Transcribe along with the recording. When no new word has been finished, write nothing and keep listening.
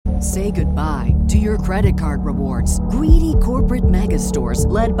Say goodbye to your credit card rewards. Greedy corporate mega stores,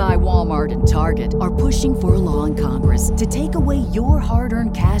 led by Walmart and Target, are pushing for a law in Congress to take away your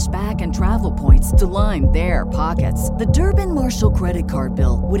hard-earned cash back and travel points to line their pockets. The Durbin-Marshall credit card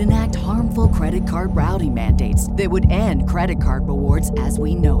bill would enact harmful credit card routing mandates that would end credit card rewards as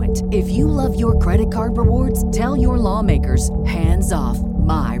we know it. If you love your credit card rewards, tell your lawmakers, hands off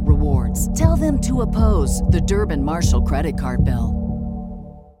my rewards. Tell them to oppose the Durbin-Marshall credit card bill.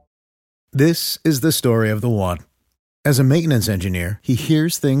 This is the story of the one. As a maintenance engineer, he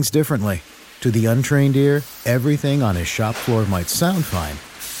hears things differently. To the untrained ear, everything on his shop floor might sound fine,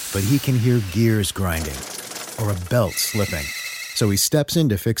 but he can hear gears grinding or a belt slipping. So he steps in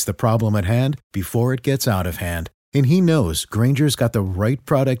to fix the problem at hand before it gets out of hand. And he knows Grainger's got the right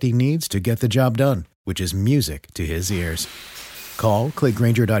product he needs to get the job done, which is music to his ears. Call, click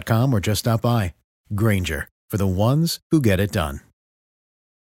Grainger.com, or just stop by. Grainger, for the ones who get it done.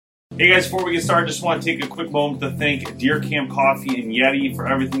 Hey guys, before we get started, just want to take a quick moment to thank Deer Camp Coffee and Yeti for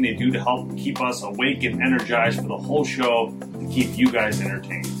everything they do to help keep us awake and energized for the whole show and keep you guys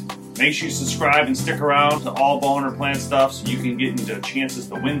entertained. Make sure you subscribe and stick around to all Bowhunter Plan stuff so you can get into chances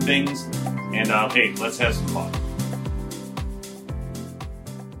to win things. And hey, let's have some fun.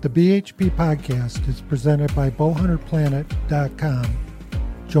 The BHP podcast is presented by bowhunterplanet.com.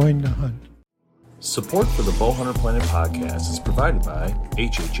 Join the hunt. Support for the Bowhunter Planet podcast is provided by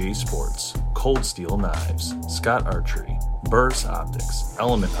HHA Sports, Cold Steel Knives, Scott Archery, Burris Optics,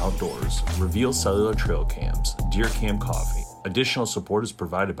 Element Outdoors, Reveal Cellular Trail Cams, Deer Camp Coffee. Additional support is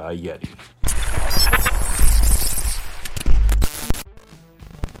provided by Yeti.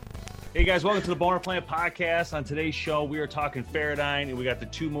 Hey guys, welcome to the Bowhunter Planet podcast. On today's show, we are talking Feradyne, and we got the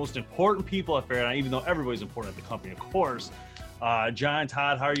two most important people at Feradyne, even though everybody's important at the company, of course. John,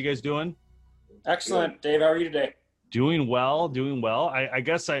 Todd, how are you guys doing? Excellent. Dave, how are you today? Doing well. I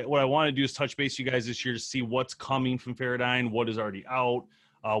guess what I want to do is touch base with you guys this year to see what's coming from Feradyne, what is already out,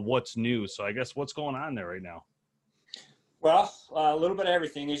 what's new. So I guess what's going on there right now? Well, a little bit of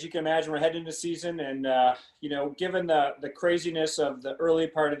everything. As you can imagine, we're heading into season, and given the craziness of the early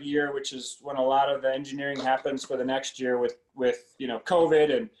part of the year, which is when a lot of the engineering happens for the next year with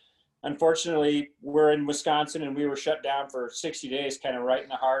COVID, and unfortunately we're in Wisconsin and we were shut down for 60 days, kind of right in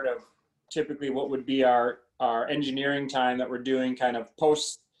the heart of typically what would be our engineering time that we're doing, kind of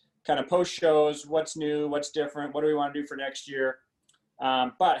post shows, what's new, what's different, what do we want to do for next year.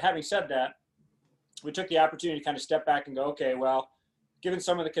 But having said that, we took the opportunity to kind of step back and go, okay, well, given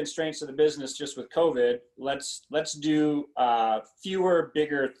some of the constraints of the business just with COVID, let's do fewer,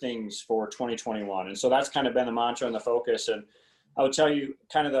 bigger things for 2021. And so that's kind of been the mantra and the focus. And I would tell you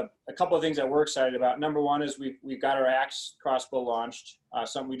kind of a couple of things that we're excited about. Number one is we've got our Axe crossbow launched,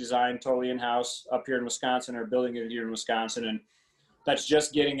 something we designed totally in-house up here in Wisconsin, or building it here in Wisconsin. And that's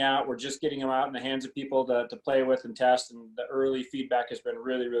just getting out. We're just getting them out in the hands of people to play with and test. And the early feedback has been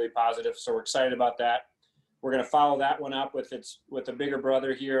really, really positive. So we're excited about that. We're going to follow that one up with a bigger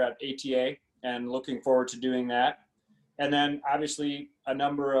brother here at ATA, and looking forward to doing that. And then obviously a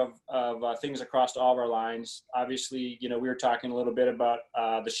number of things across all of our lines. Obviously, we were talking a little bit about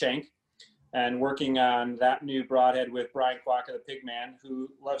the shank, and working on that new broadhead with Brian Quacka, the pig man, who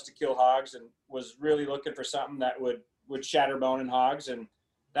loves to kill hogs and was really looking for something that would shatter bone in hogs. And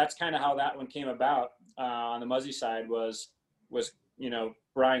that's kind of how that one came about. On the Muzzy side was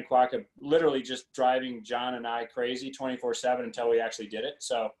Brian Quacka literally just driving John and I crazy 24/7 until we actually did it.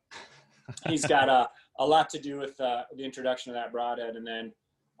 So he's got a lot to do with the introduction of that broadhead. And then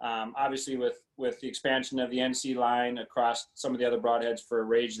obviously with the expansion of the NC line across some of the other broadheads for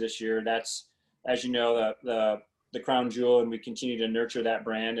Rage this year, that's, as you know, the crown jewel, and we continue to nurture that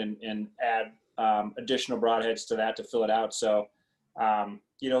brand and add additional broadheads to that to fill it out. So,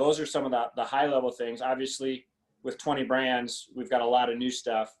 those are some of the high level things. Obviously with 20 brands, we've got a lot of new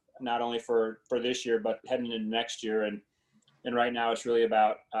stuff, not only for this year, but heading into next year. And right now it's really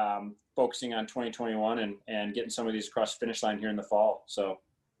about focusing on 2021 and getting some of these across the finish line here in the fall. So.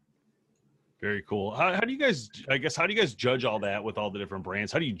 Very cool. How do you guys judge all that with all the different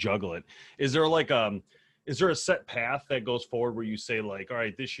brands? How do you juggle it? Is there is there a set path that goes forward where you say all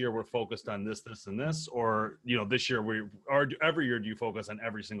right, this year we're focused on this, this, and this, or, this year every year do you focus on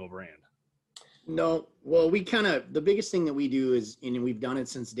every single brand? No. Well, the biggest thing that we do is, and we've done it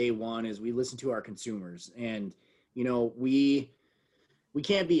since day one, is we listen to our consumers. And, we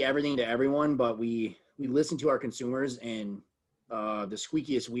can't be everything to everyone, but we listen to our consumers, and the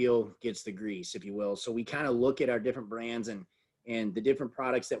squeakiest wheel gets the grease, if you will. So we kind of look at our different brands and the different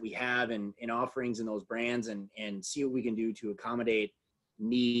products that we have and offerings in those brands and see what we can do to accommodate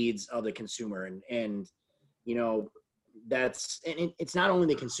needs of the consumer. And it's not only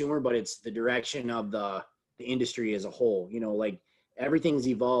the consumer, but it's the direction of the industry as a whole. Like everything's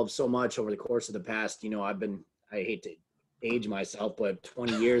evolved so much over the course of the past, I hate to age myself, but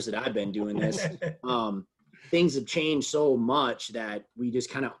 20 years that I've been doing this, things have changed so much that we just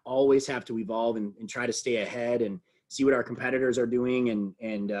kind of always have to evolve and try to stay ahead and see what our competitors are doing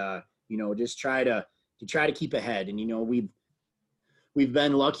and just try to keep ahead. And, we've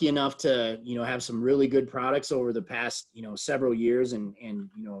been lucky enough to, have some really good products over the past, several years. And,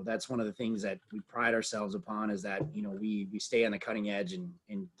 that's one of the things that we pride ourselves upon is that, we stay on the cutting edge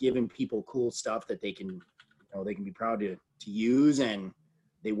and giving people cool stuff that they can, they can be proud to use and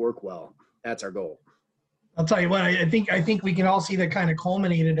they work well. That's our goal. I'll tell you what, I think we can all see that kind of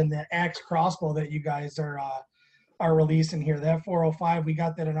culminated in the Axe crossbow that you guys are releasing here. That 405, we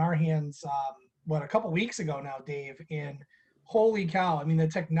got that in our hands, a couple weeks ago now, Dave, and holy cow. I mean, the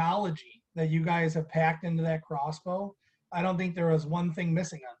technology that you guys have packed into that crossbow, I don't think there was one thing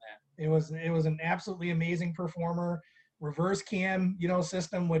missing on that. It was an absolutely amazing performer. Reverse cam,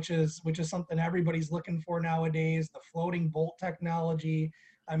 system, which is something everybody's looking for nowadays. The floating bolt technology.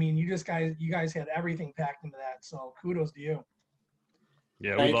 I mean, you guys had everything packed into that. So kudos to you.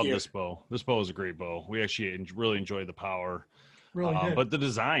 Yeah, we love this bow. This bow is a great bow. We actually really enjoyed the power. Really did. But the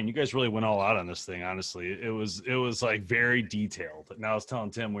design, you guys really went all out on this thing. Honestly, it was like very detailed. And I was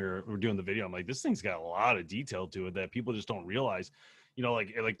telling Tim we were doing the video. I'm like, this thing's got a lot of detail to it that people just don't realize.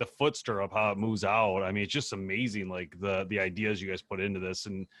 Like the foot stirrup, how it moves out. I mean, it's just amazing. Like the ideas you guys put into this,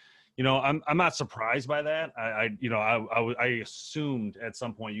 and I'm not surprised by that. I assumed at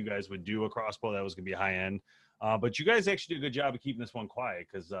some point you guys would do a crossbow that was going to be high end, but you guys actually did a good job of keeping this one quiet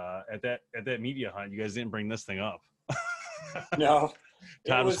because at that media hunt, you guys didn't bring this thing up. No,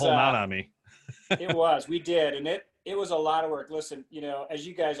 Todd was holding out on me. We did, and it was a lot of work. Listen, as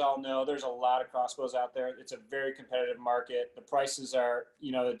you guys all know, there's a lot of crossbows out there. It's a very competitive market. The prices are,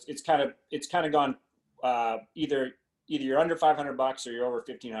 it's kind of gone either you're under $500 or you're over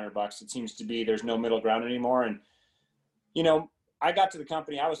 $1,500. It seems to be there's no middle ground anymore. And I got to the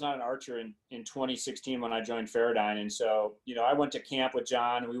company. I was not an archer in 2016 when I joined Faradyne, and so I went to camp with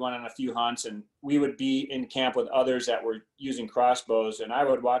John. And we went on a few hunts, and we would be in camp with others that were using crossbows, and I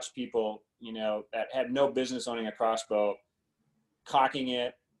would watch people that had no business owning a crossbow, cocking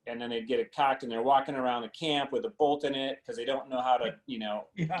it, and then they'd get it cocked and they're walking around the camp with a bolt in it because they don't know how to,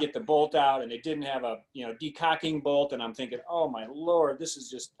 get the bolt out, and they didn't have a, decocking bolt. And I'm thinking, oh my Lord, this is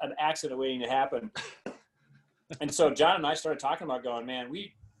just an accident waiting to happen. And so John and I started talking about going, man,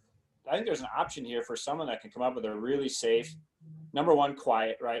 I think there's an option here for someone that can come up with a really safe, number one,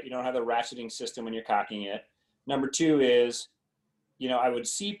 quiet, right? You don't have the ratcheting system when you're cocking it. Number two is, I would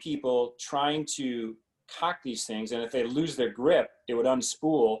see people trying to cock these things, and if they lose their grip, it would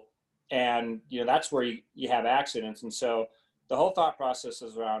unspool, and that's where you have accidents. And so the whole thought process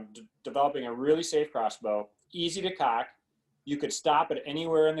is around developing a really safe crossbow, easy to cock. You could stop it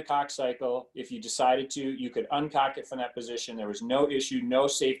anywhere in the cock cycle if you decided to. You could uncock it from that position. There was no issue, no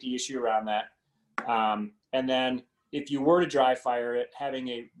safety issue around that. And then if you were to dry fire it, having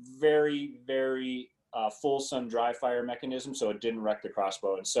a very, very full sun dry fire mechanism so it didn't wreck the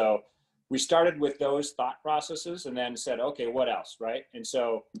crossbow. And so we started with those thought processes and then said, okay, what else, right? And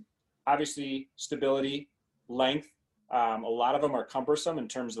so obviously stability, length, a lot of them are cumbersome in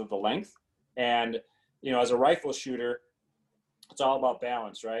terms of the length. And, as a rifle shooter, it's all about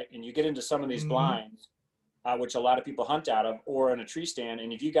balance, right? And you get into some of these blinds, which a lot of people hunt out of, or in a tree stand.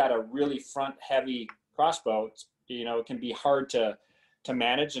 And if you got a really front heavy crossbow, it can be hard to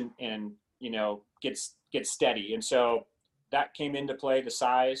manage and get steady. And so that came into play, the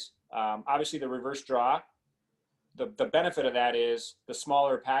size, obviously the reverse draw. The benefit of that is the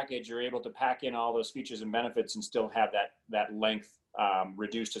smaller package, you're able to pack in all those features and benefits and still have that length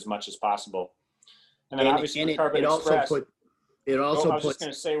reduced as much as possible. And then obviously with Carbon Express. I was just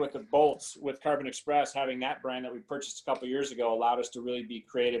going to say with the bolts, with Carbon Express, having that brand that we purchased a couple of years ago allowed us to really be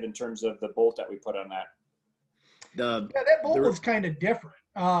creative in terms of the bolt that we put on that. That bolt was kind of different.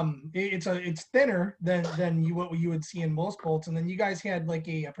 It's thinner than what you would see in most bolts, and then you guys had like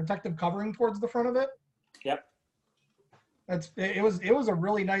a protective covering towards the front of it. Yep. It was a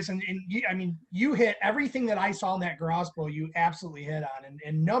really nice, and you hit everything that I saw in that crossbow. You absolutely hit on,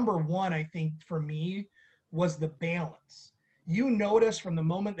 and number one, I think for me, was the balance. You notice from the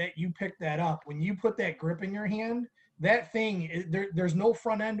moment that you picked that up, when you put that grip in your hand, that thing, there's no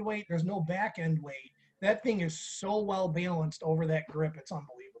front end weight, there's no back end weight. That thing is so well balanced over that grip, it's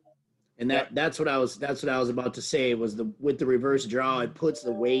unbelievable. And that's what I was about to say was with the reverse draw, it puts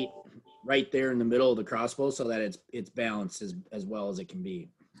the weight right there in the middle of the crossbow so that it's balanced as well as it can be.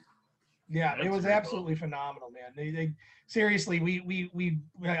 Yeah, it was absolutely phenomenal, man. They seriously, we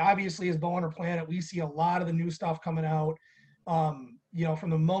obviously as Bowhunter Planet, we see a lot of the new stuff coming out. You know, from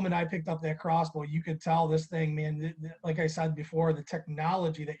the moment I picked up that crossbow, you could tell this thing, man, like I said before, the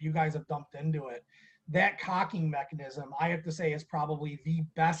technology that you guys have dumped into it, that cocking mechanism, I have to say, is probably the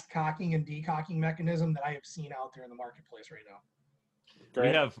best cocking and decocking mechanism that I have seen out there in the marketplace right now.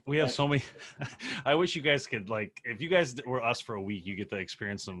 Great. We have so many. I wish you guys could, like, if you guys were us for a week, you get to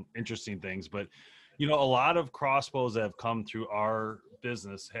experience some interesting things. But you know, a lot of crossbows that have come through our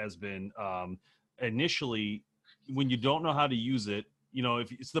business has been initially, when you don't know how to use it, you know,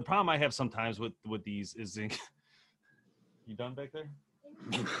 if it's the problem I have sometimes with these is you done back there?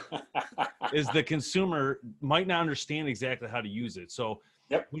 Is the consumer might not understand exactly how to use it. So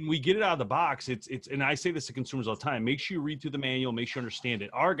when we get it out of the box, it's and I say this to consumers all the time, make sure you read through the manual, make sure you understand it.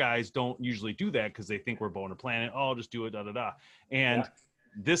 Our guys don't usually do that because they think we're Bowhunter Planet. Oh, just do it, And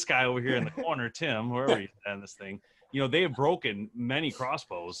this guy over here in the corner, Tim, whoever he's on this thing, you know, they have broken many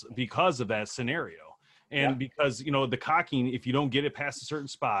crossbows because of that scenario. And because, you know, the cocking, if you don't get it past a certain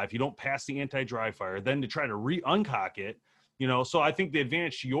spot, if you don't pass the anti-dry fire, then to try to uncock it, you know, so I think the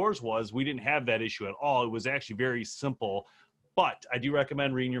advantage to yours was we didn't have that issue at all. It was actually very simple. But I do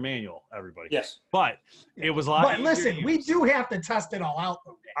recommend reading your manual, everybody. Yes. But it was a lot. But listen, we do have to test it all out.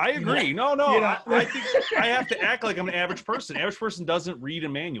 I agree. No. You know? I think I have to act like I'm an average person. Average person doesn't read a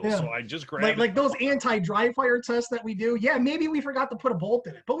manual, so I just grab like those anti-dry fire tests that we do. Yeah, maybe we forgot to put a bolt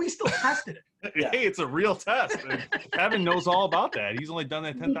in it, but we still tested it. Hey, it's a real test. Kevin knows all about that. He's only done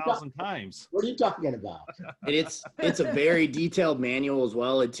that 10,000 times. What are you talking about? And it's a very detailed manual as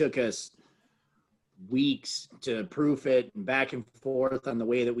well. It took us weeks to proof it and back and forth on the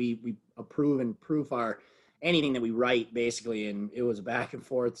way that we approve and proof our anything that we write, basically, and it was back and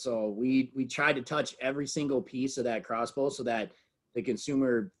forth. So we tried to touch every single piece of that crossbow so that the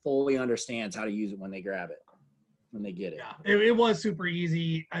consumer fully understands how to use it when they grab it, when they get it. Yeah, it was super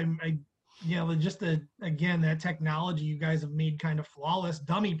easy. You know, just again, that technology you guys have made kind of flawless,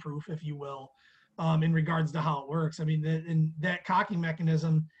 dummy proof, if you will, in regards to how it works. I mean, in that cocking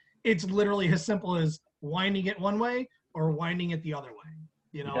mechanism, it's literally as simple as winding it one way or winding it the other way.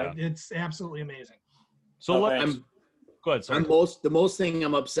 You know, it's absolutely amazing. So go ahead, sorry. The most thing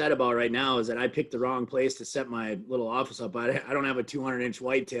I'm upset about right now is that I picked the wrong place to set my little office up. I don't have a 200-inch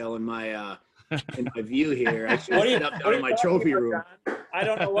whitetail in my view here. I should have set up down in my trophy room. I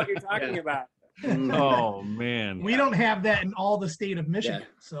don't know what you're talking about. Oh man, we don't have that in all the state of Michigan.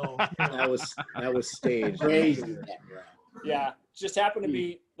 So you know. that was staged. Crazy. Yeah, just happened to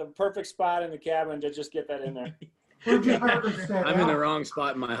be the perfect spot in the cabin to just get that in there. I'm in the wrong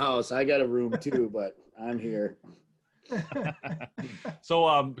spot in my house. I got a room too, but I'm here.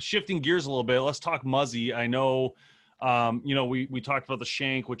 So shifting gears a little bit, let's talk Muzzy. I know, you know, we talked about the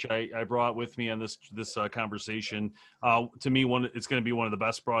shank, which I brought with me on this conversation. To me, it's going to be one of the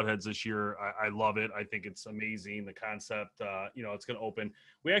best broadheads this year. I love it. I think it's amazing. The concept, you know, it's going to open.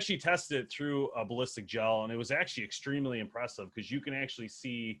 We actually tested it through a ballistic gel, and it was actually extremely impressive because you can actually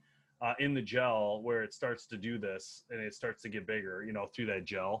see in the gel where it starts to do this, and it starts to get bigger, you know, through that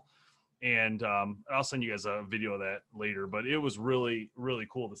gel. And I'll send you guys a video of that later, but it was really, really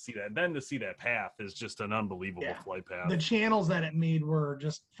cool to see that. And then to see that path is just an unbelievable flight path. The channels that it made were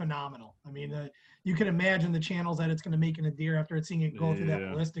just phenomenal. I mean, you can imagine the channels that it's going to make in a deer after it's seeing it go through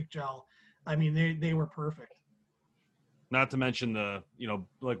that ballistic gel. I mean, they were perfect. Not to mention the, you know,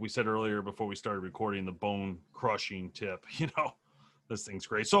 like we said earlier before we started recording, the bone crushing tip, you know, this thing's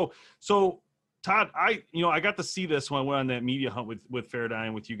great. So Todd, I got to see this when I went on that media hunt with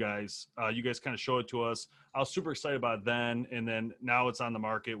Fairdyne with you guys. You guys kind of showed it to us. I was super excited about it then, and then now it's on the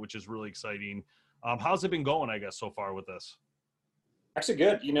market, which is really exciting. How's it been going, I guess, so far with this? Actually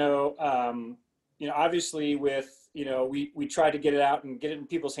good. You know, obviously with, you know, we tried to get it out and get it in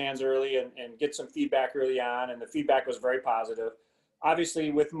people's hands early and get some feedback early on, and the feedback was very positive. Obviously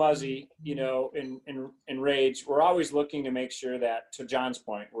with Muzzy, you know, in Rage, we're always looking to make sure that, to John's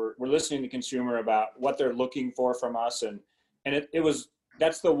point, we're listening to consumer about what they're looking for from us. And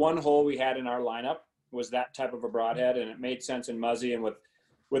that's the one hole we had in our lineup, was that type of a broadhead. And it made sense in Muzzy. And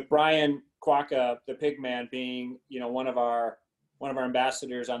with Brian Quaka, the Pigman, being, you know, one of our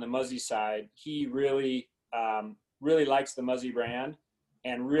ambassadors on the Muzzy side, he really likes the Muzzy brand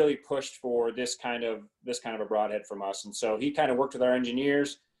and really pushed for this kind of a broadhead from us. And so he kind of worked with our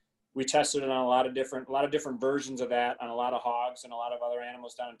engineers. We tested it on a lot of different versions of that on a lot of hogs and a lot of other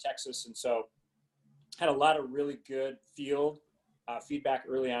animals down in Texas. And so had a lot of really good field feedback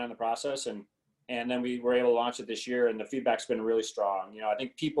early on in the process. And then we were able to launch it this year, and the feedback's been really strong. You know, I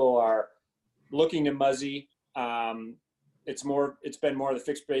think people are looking to Muzzy it's been more of the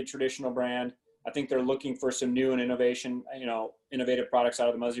fixed blade traditional brand. I think they're looking for some new and innovative products out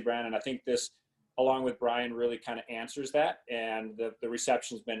of the Muzzy brand. And I think this, along with Brian, really kind of answers that. And the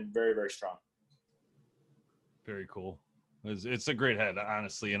reception's been very, very strong. Very cool. It's a great head,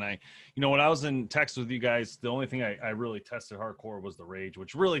 honestly. And when I was in Texas with you guys, the only thing I really tested hardcore was the Rage,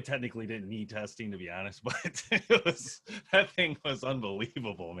 which really technically didn't need testing, to be honest, but that thing was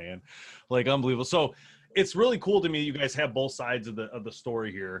unbelievable, man. Like, unbelievable. So it's really cool to me. You guys have both sides of the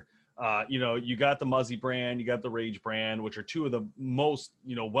story here. You got the Muzzy brand, you got the Rage brand, which are two of the most,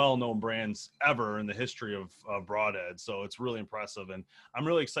 well-known brands ever in the history of Broadhead. So it's really impressive. And I'm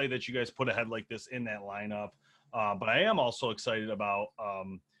really excited that you guys put a head like this in that lineup. But I am also excited about,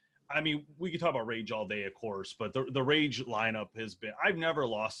 we could talk about Rage all day, of course, but the Rage lineup has been, I've never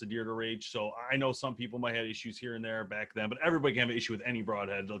lost a deer to Rage. So I know some people might have issues here and there back then, but everybody can have an issue with any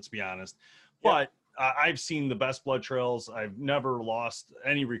Broadhead, let's be honest. Yeah. But I've seen the best blood trails. I've never lost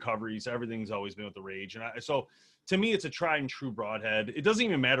any recoveries. Everything's always been with the Rage. And so to me, it's a tried and true Broadhead. It doesn't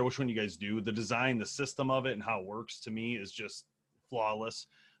even matter which one you guys do. The design, the system of it, and how it works, to me, is just flawless.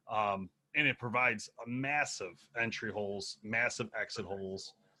 And it provides a massive entry holes, massive exit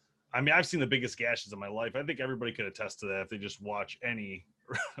holes. I've seen the biggest gashes in my life. I think everybody could attest to that if they just watch any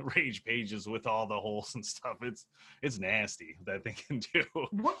Rage pages with all the holes and stuff. It's nasty that they can do.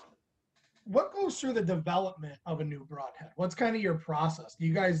 What goes through the development of a new Broadhead? What's kind of your process? Do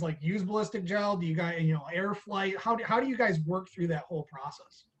you guys use ballistic gel? Do you guys, air flight? How do you guys work through that whole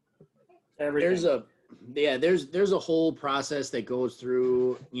process? Everything. There's a whole process that goes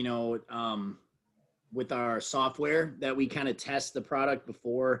through, with our software that we kind of test the product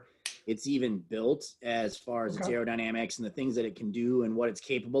before it's even built, as far as its aerodynamics and the things that it can do and what it's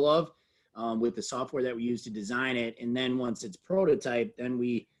capable of, with the software that we use to design it. And then once it's prototyped, then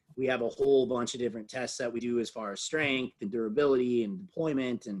we have a whole bunch of different tests that we do as far as strength and durability and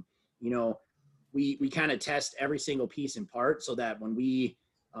deployment. And, we kind of test every single piece and part so that when we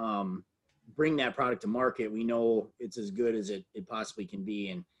bring that product to market, we know it's as good as it possibly can be.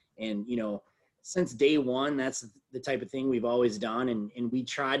 And since day one, that's the type of thing we've always done. And we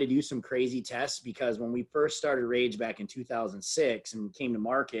try to do some crazy tests, because when we first started Rage back in 2006 and came to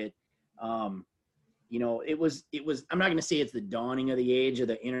market, it was, I'm not going to say it's the dawning of the age of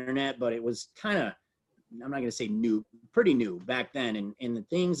the internet, but it was kind of, I'm not going to say new, pretty new back then. And the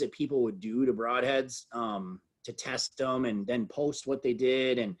things that people would do to broadheads to test them and then post what they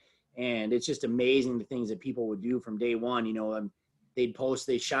did. And it's just amazing the things that people would do from day one. They'd post,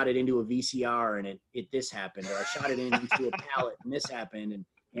 they shot it into a VCR and this happened, or I shot it into a pallet and this happened.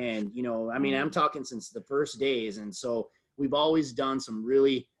 And I'm talking since the first days. And so we've always done some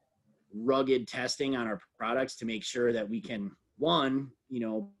really rugged testing on our products to make sure that we can, one,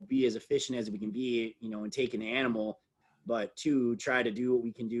 be as efficient as we can be, and take an animal, but two, try to do what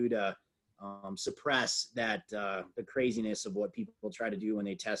we can do to suppress that the craziness of what people try to do when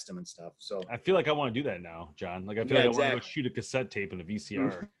they test them and stuff. So I feel like I want to do that now, John. Like I feel like I want to go shoot a cassette tape in a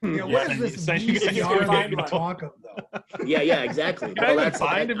VCR. What is this VCR that you talk of, though? Yeah, exactly. Can I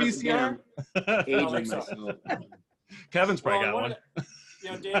find a VCR? Kevin's probably got one.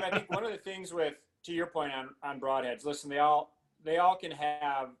 Dave, I think one of the things to your point on broadheads, listen, they all can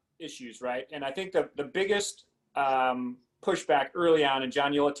have issues, right? And I think the biggest pushback early on, and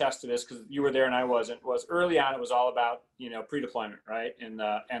John, you'll attest to this because you were there and I wasn't, was early on it was all about, pre-deployment, right? And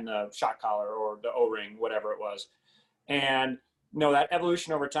the shot collar or the O-ring, whatever it was. And that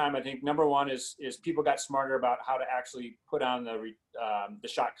evolution over time, I think number one is people got smarter about how to actually put on the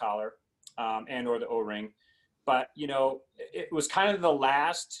shot collar and or the O-ring. But, it was kind of the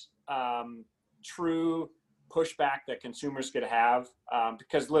last true pushback that consumers could have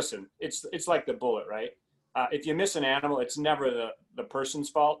because listen, it's like the bullet, right? If you miss an animal, it's never the person's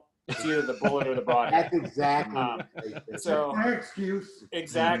fault. It's either the bullet or the broadhead. That's exactly. So no excuse.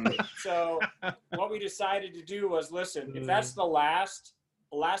 Exactly. So what we decided to do was, listen, if that's the last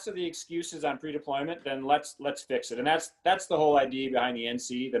of the excuses on pre-deployment, then let's fix it. And that's the whole idea behind the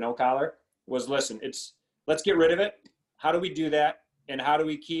NC, the no collar, was listen, let's get rid of it. How do we do that? And how do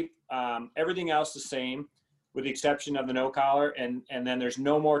we keep everything else the same, with the exception of the no collar? And then there's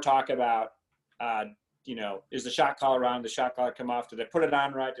no more talk about is the shot collar on? Did the shot collar come off? Did they put it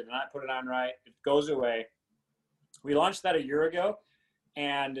on right? Did they not put it on right? It goes away. We launched that a year ago,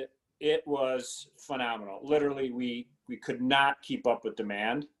 and it was phenomenal. Literally, we could not keep up with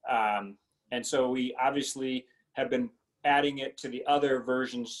demand. And so we obviously have been adding it to the other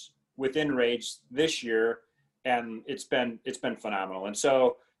versions within Rage this year, and it's been phenomenal. And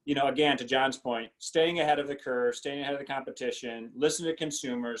so, again, to John's point, staying ahead of the curve, staying ahead of the competition, listening to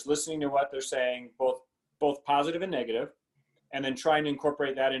consumers, listening to what they're saying, both positive and negative, and then trying to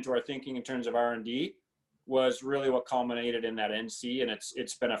incorporate that into our thinking in terms of R&D was really what culminated in that NC, and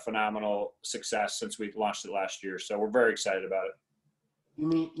it's been a phenomenal success since we've launched it last year. So we're very excited about it.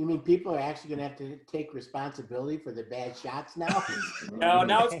 You mean people are actually going to have to take responsibility for the bad shots now? No,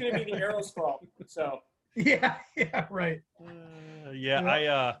 now it's going to be the arrow's fault. So Yeah, right.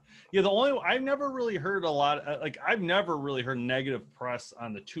 I've never really heard a lot, I've never really heard negative press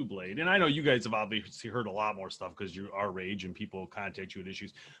on the two blade. And I know you guys have obviously heard a lot more stuff because you are Rage and people contact you with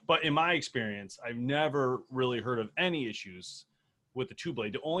issues. But in my experience, I've never really heard of any issues with the two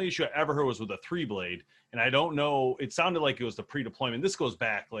blade. The only issue I ever heard was with a three blade. And I don't know, it sounded like it was the pre-deployment. This goes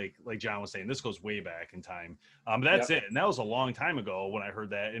back, like John was saying, this goes way back in time. That's it. And that was a long time ago when I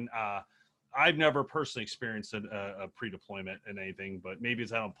heard that. And, I've never personally experienced a pre-deployment in anything, but maybe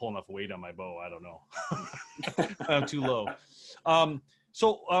it's I don't pull enough weight on my bow. I don't know. I'm too low.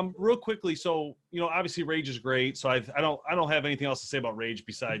 Real quickly, obviously Rage is great. So I don't have anything else to say about Rage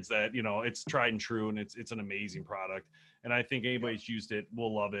besides that, it's tried and true, and it's an amazing product. And I think anybody who's used it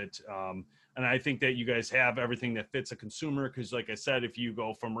will love it. And I think that you guys have everything that fits a consumer. Because like I said, if you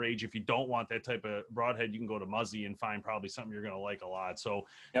go from Rage, if you don't want that type of broadhead, you can go to Muzzy and find probably something you're going to like a lot. So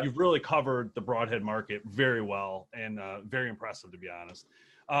You've really covered the broadhead market very well, and very impressive, to be honest.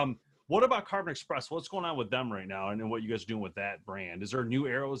 What about Carbon Express? What's going on with them right now, and what you guys are doing with that brand? Is there new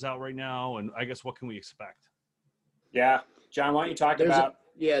arrows out right now? And I guess what can we expect? Yeah. John, why don't you talk about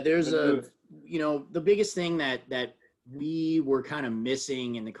there's the biggest thing that we were kind of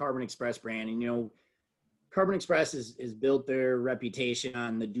missing in the Carbon Express brand. And, Carbon Express is built their reputation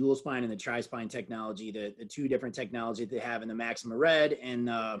on the dual spine and the tri-spine technology, the two different technologies they have in the Maxima Red and,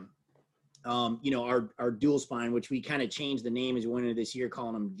 our dual spine, which we kind of changed the name as we went into this year,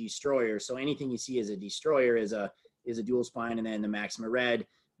 calling them Destroyer. So anything you see as a Destroyer is a dual spine, and then the Maxima Red,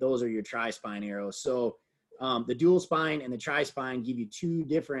 those are your tri-spine arrows. So the dual spine and the tri-spine give you two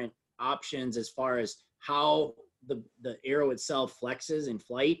different options as far as how the arrow itself flexes in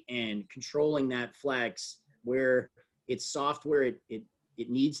flight, and controlling that flex where it's soft where it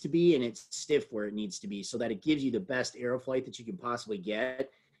needs to be and it's stiff where it needs to be, so that it gives you the best arrow flight that you can possibly get.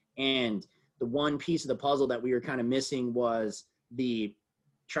 And the one piece of the puzzle that we were kind of missing was the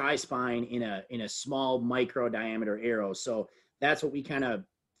tri-spine in a small micro diameter arrow. So that's what we kind of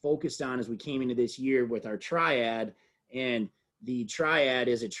focused on as we came into this year with our Triad. And the Triad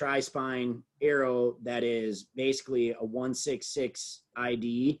is a tri-spine arrow that is basically a 166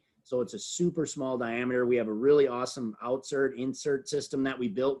 ID. So it's a super small diameter. We have a really awesome insert system that we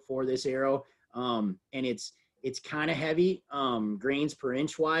built for this arrow. And it's kind of heavy, grains per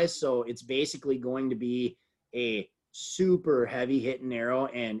inch wise. So it's basically going to be a super heavy hitting arrow,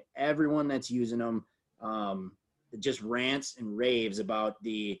 and everyone that's using them just rants and raves about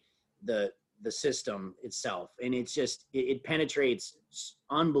the system itself. And it's just, it penetrates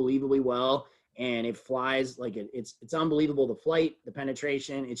unbelievably well, and it flies like it's unbelievable. The flight, the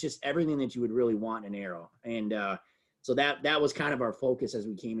penetration, it's just everything that you would really want in an arrow. And so that was kind of our focus as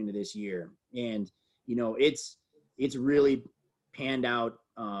we came into this year. And, it's really panned out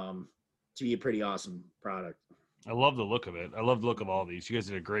to be a pretty awesome product. I love the look of it. I love the look of all these. You guys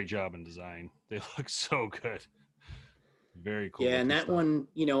did a great job in design. They look so good. Very cool. Yeah, and that stuff. One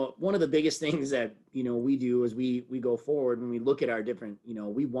of the biggest things that, we do is we go forward when we look at our different,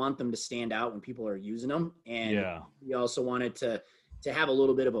 we want them to stand out when people are using them. And we also want it to have a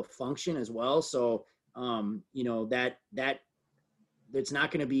little bit of a function as well. So, that it's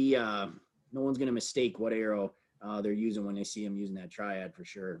not going to be, no one's going to mistake what arrow they're using when they see them using that Triad for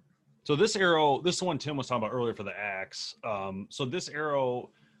sure. So this arrow, this is the one Tim was talking about earlier for the axe. So this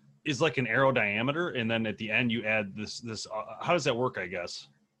arrow is like an arrow diameter, and then at the end you add this. How does that work? I guess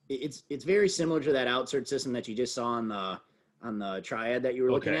it's very similar to that outsert system that you just saw on the Triad that you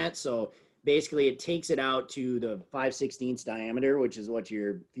were looking at. So basically, it takes it out to the 5/16 diameter, which is what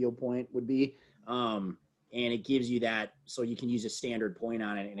your field point would be, and it gives you that, so you can use a standard point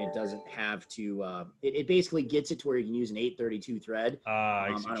on it, and it doesn't have to. It basically gets it to where you can use an 832 thread on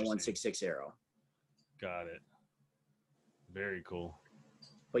a 166 arrow. Got it. Very cool.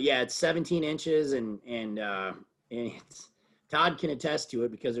 But yeah, it's 17 inches, and it's, Todd can attest to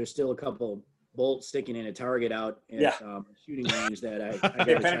it because there's still a couple bolts sticking in a target out at shooting range that I got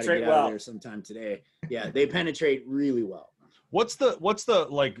to try to get out of there sometime today. Yeah, they penetrate really well. What's the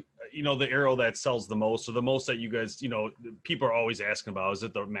like, the arrow that sells the most, or the most that you guys, people are always asking about? Is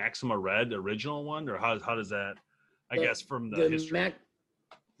it the Maxima Red original one, or how does that, I guess, from the history?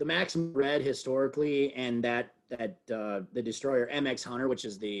 The Maxima Red historically, and the Destroyer MX Hunter, which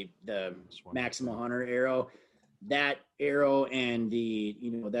is the Maxima Hunter arrow, that arrow, and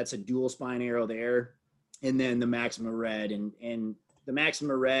that's a dual spine arrow there. and then the Maxima Red, and the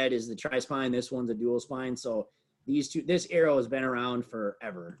Maxima Red is the tri-spine. This one's a dual spine. So this arrow has been around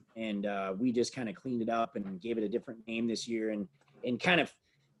forever, and we just kind of cleaned it up and gave it a different name this year, and kind of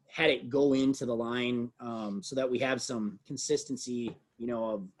had it go into the line so that we have some consistency,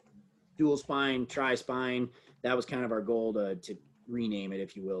 of dual spine, tri-spine. That was kind of our goal to rename it,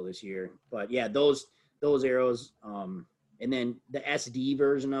 if you will, this year. But yeah, those arrows, and then the SD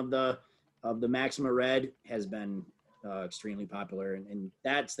version of the Maxima Red has been extremely popular, and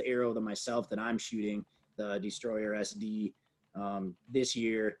that's the arrow that I'm shooting, the Destroyer SD this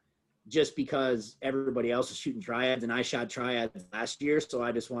year, just because everybody else is shooting triads and I shot triads last year. So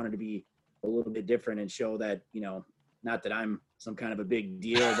I just wanted to be a little bit different and show that, not that I'm some kind of a big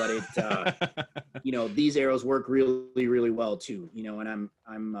deal, but it, these arrows work really, really well too, and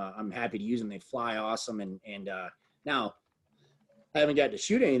I'm happy to use them. They fly awesome. And now I haven't got to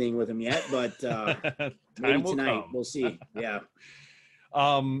shoot anything with them yet, but maybe tonight we'll see. Yeah.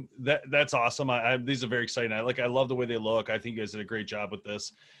 That's awesome. These are very exciting. I love the way they look. I think you guys did a great job with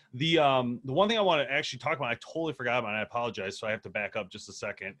this. The one thing I want to actually talk about, I totally forgot about, and I apologize, so I have to back up just a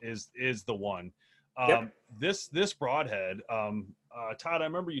second, is the one. This broadhead, Todd, I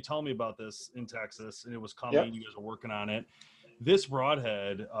remember you telling me about this in Texas, and it was coming. Yep. You guys are working on it. This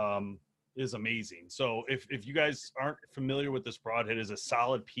broadhead is amazing. So if you guys aren't familiar with this broadhead, is a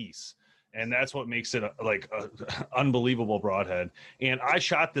solid piece. And that's what makes it a unbelievable broadhead. And I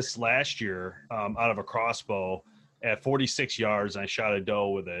shot this last year out of a crossbow at 46 yards, and I shot a doe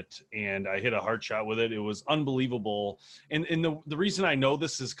with it, and I hit a hard shot with it. It was unbelievable. And the reason I know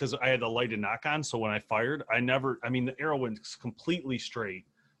this is because I had a lighted knock on. So when I fired, the arrow went completely straight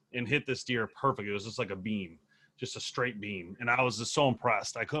and hit this deer perfect. It was just like a beam, just a straight beam. And I was just so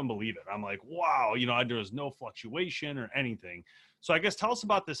impressed. I couldn't believe it. I'm like, wow, there was no fluctuation or anything. So I guess tell us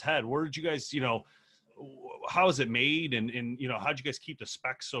about this head. Where did you guys, how is it made? And how'd you guys keep the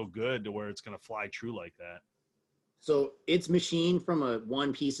specs so good to where it's going to fly true like that? So it's machined from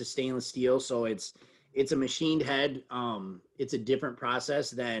one piece of stainless steel. So it's a machined head. It's a different process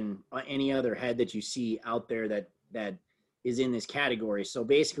than any other head that you see out there that is in this category. So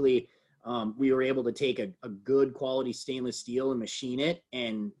basically, we were able to take a good quality stainless steel and machine it,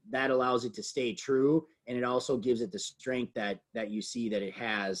 and that allows it to stay true. And it also gives it the strength that you see that it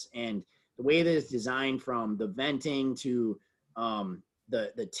has. And the way that it's designed, from the venting to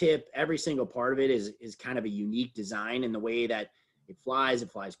the tip, every single part of it is kind of a unique design. And the way that it flies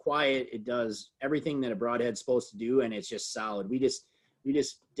quiet. It does everything that a broadhead's supposed to do, and it's just solid. We just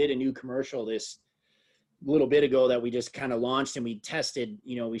did a new commercial this little bit ago that we just kind of launched, and we tested,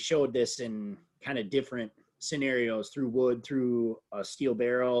 we showed this in kind of different scenarios, through wood, through a steel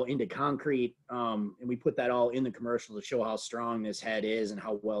barrel, into concrete. And we put that all in the commercial to show how strong this head is and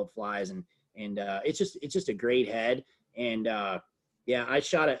how well it flies. And it's just a great head. And yeah, I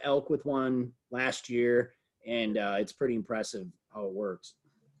shot an elk with one last year, and it's pretty impressive how it works.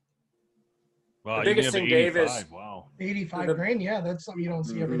 Wow, the biggest thing, Dave, is 85 grain. Yeah, that's something you don't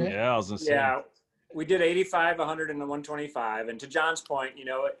see every day. Yeah, I was gonna say. Yeah, we did 85, 100, and 125. And to John's point,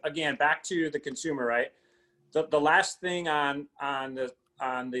 again, back to the consumer, right? The last thing on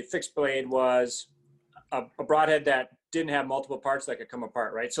the fixed blade was a broadhead that didn't have multiple parts that could come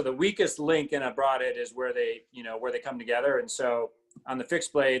apart, right? So the weakest link in a broadhead is where they come together. And so on the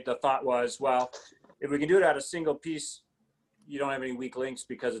fixed blade, the thought was, well, if we can do it out of a single piece, you don't have any weak links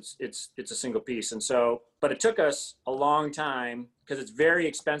because it's a single piece. And so, but it took us a long time because it's very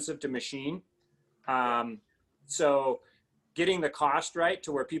expensive to machine. So getting the cost right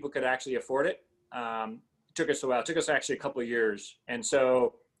to where people could actually afford it, took us a while. It took us actually a couple of years. And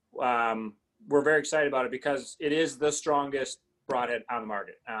so, we're very excited about it because it is the strongest broadhead on the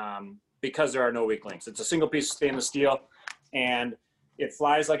market, because there are no weak links. It's a single piece of stainless steel, and it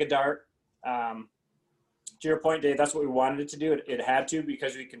flies like a dart. To your point, Dave, that's what we wanted it to do. It had to,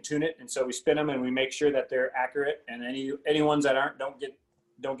 because we can tune it. And so we spin them and we make sure that they're accurate, and any ones that aren't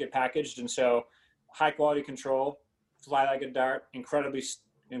don't get packaged. And so high quality control, fly like a dart, incredibly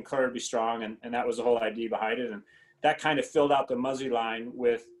strong. And that was the whole idea behind it. And that kind of filled out the Muzzy line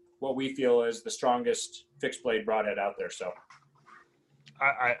with what we feel is the strongest fixed blade broadhead out there. So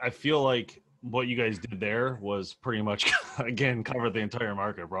I feel like what you guys did there was pretty much, again, cover the entire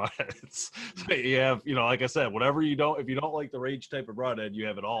market of broadheads. So you have, like I said, if you don't like the Rage type of broadhead, you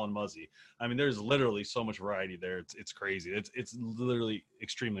have it all in Muzzy. I mean, there's literally so much variety there. It's crazy. It's literally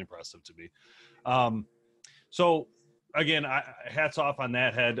extremely impressive to me. So again, hats off on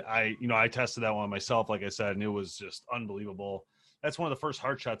that head. I tested that one myself, like I said, and it was just unbelievable. That's one of the first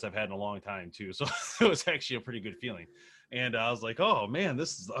hard shots I've had in a long time too. So it was actually a pretty good feeling. And I was like, oh man,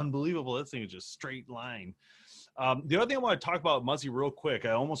 this is unbelievable. That thing is just straight line. The other thing I want to talk about Muzzy real quick,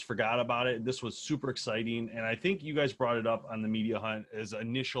 I almost forgot about it. This was super exciting. And I think you guys brought it up on the media hunt as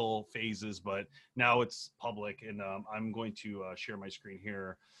initial phases, but now it's public, and I'm going to share my screen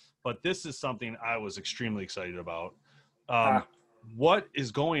here. But this is something I was extremely excited about. What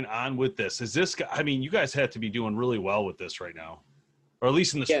is going on with this? Is this, I mean, you guys have to be doing really well with this right now, or at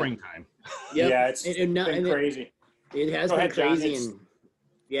least in the springtime. Yep. Yeah, it's been crazy. It has Go been ahead, John. crazy. It's And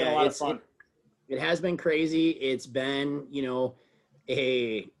been a lot of fun. It has been crazy. It's been, you know,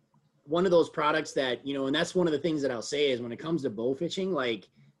 one of those products that, you know, and that's one of the things that I'll say is when it comes to bow fishing, like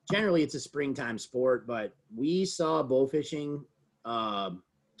generally it's a springtime sport, but we saw bow fishing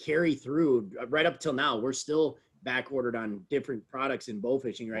carry through right up till now. We're still back ordered on different products in bow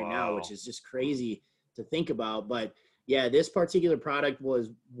fishing right now, which is just crazy to think about. But yeah, this particular product was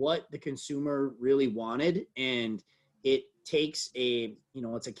what the consumer really wanted. And it takes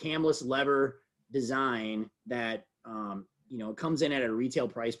it's a camless lever design that, comes in at a retail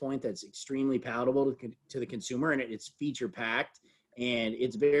price point that's extremely palatable to the consumer, and it's feature packed, and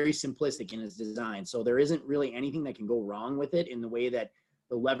it's very simplistic in its design. So there isn't really anything that can go wrong with it in the way that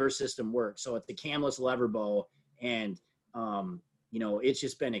the lever system works. So it's a camless lever bow, and, it's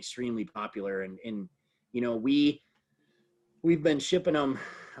just been extremely popular. And we've been shipping them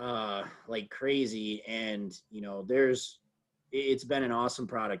like crazy, and, it's been an awesome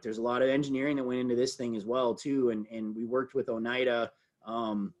product. There's a lot of engineering that went into this thing as well too. And we worked with Oneida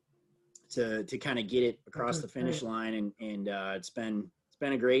to kind of get it across the finish line. And it's been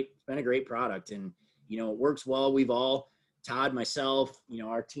a great product, and, it works well. We've all, Todd, myself,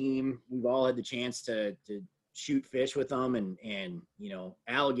 our team, we've all had the chance to shoot fish with them, and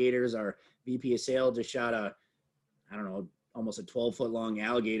alligators. Our VP of sale just shot almost a 12-foot long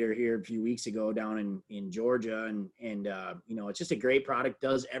alligator here a few weeks ago down in Georgia. And it's just a great product,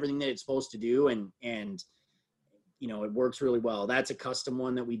 does everything that it's supposed to do. And it works really well. That's a custom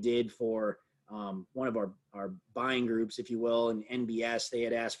one that we did for one of our buying groups, if you will, and NBS. They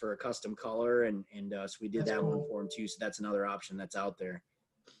had asked for a custom color, and so we did that one for them too. So that's another option that's out there.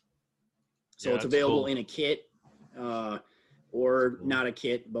 So it's available in a kit, or not a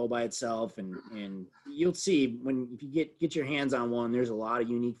kit, bow by itself, and you'll see if you get your hands on one, there's a lot of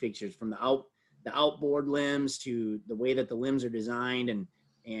unique features, from the outboard limbs to the way that the limbs are designed, and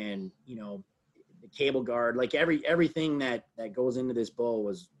the cable guard, like everything that goes into this bow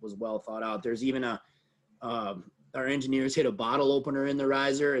was well thought out. There's even our engineers hit a bottle opener in the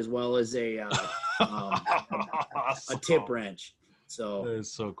riser, as well as a tip wrench. So that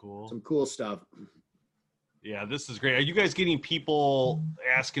is so cool. Some cool stuff. Yeah, this is great. Are you guys getting people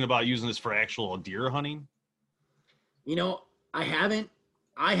asking about using this for actual deer hunting? I haven't,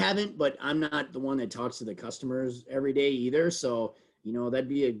 but I'm not the one that talks to the customers every day either. So, that'd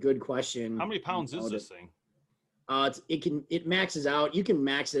be a good question. How many pounds is this thing? It maxes out. You can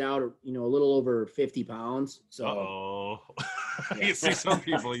max it out, a little over 50 pounds. So, you see some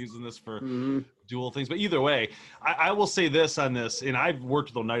people using this for dual things, but either way, I will say this on this, and I've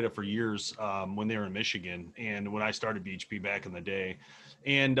worked with Oneida for years when they were in Michigan, and when I started BHP back in the day.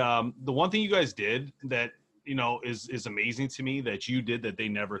 And the one thing you guys did that, is amazing to me that you did that they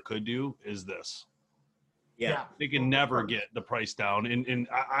never could do is this. Yeah. They can never get the price down. And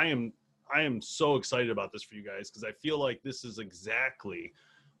I am so excited about this for you guys, because I feel like this is exactly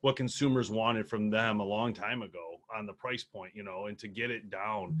what consumers wanted from them a long time ago on the price point, and to get it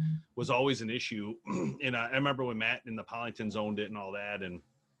down was always an issue. And I remember when Matt and the Pollingtons owned it and all that. And,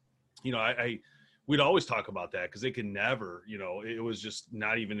 we'd always talk about that, because they could never, it was just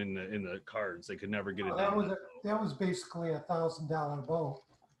not even in the cards. They could never get it down. That was basically $1,000 bow.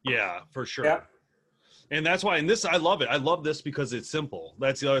 Yeah, for sure. Yeah. And that's why, and this, I love it. I love this because it's simple.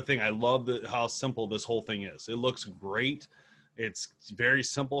 That's the other thing. I love how simple this whole thing is. It looks great. It's very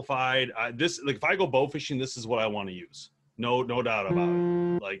simplified. If I go bow fishing, this is what I want to use. No doubt about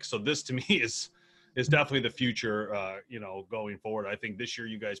it. Like, so this to me is definitely the future, going forward. I think this year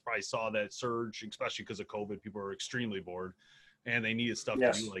you guys probably saw that surge, especially because of COVID. People are extremely bored, and they needed stuff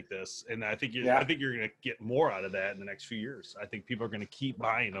to do like this. And I think you're going to get more out of that in the next few years. I think people are going to keep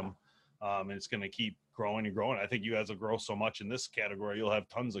buying them, and it's going to keep growing and growing. I think you guys will grow so much in this category. You'll have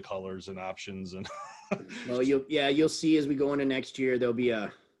tons of colors and options. And well, you'll see as we go into next year, there'll be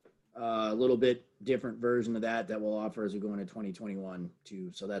a little bit different version of that we'll offer as we go into 2021 too.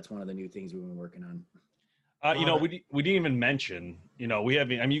 So that's one of the new things we've been working on. We didn't even mention,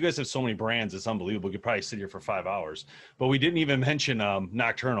 you guys have so many brands. It's unbelievable. We could probably sit here for 5 hours, but we didn't even mention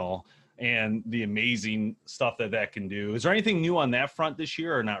Nocturnal. and the amazing stuff that can do. Is there anything new on that front this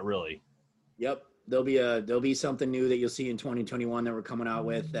year or not really? Yep. There'll be something new that you'll see in 2021 that we're coming out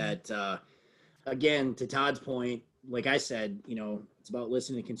with that, again, to Todd's point, like I said, it's about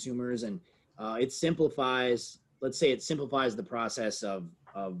listening to consumers, and it simplifies the process of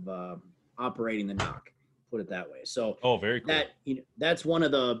operating the knock, put it that way. So very cool. That's one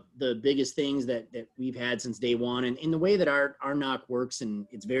of the biggest things that we've had since day one. And in the way that our knock works, and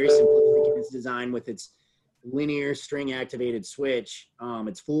it's very simplistic in its design with its linear string activated switch.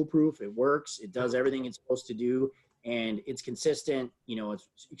 It's foolproof. It works. It does everything it's supposed to do, and it's consistent.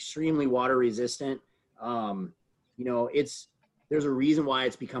 It's extremely water resistant. There's a reason why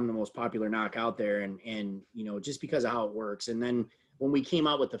it's become the most popular knock out there, and just because of how it works. And then when we came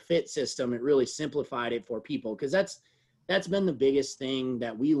out with the fit system, it really simplified it for people, because that's been the biggest thing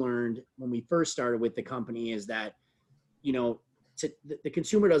that we learned when we first started with the company, is that the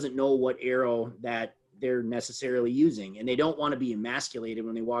consumer doesn't know what arrow that they're necessarily using, and they don't want to be emasculated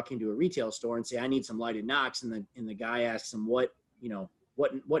when they walk into a retail store and say, I need some lighted knocks, and the guy asks them what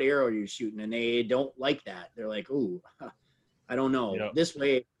arrow are you shooting, and they don't like that. They're like, ooh, I don't know. Yep. This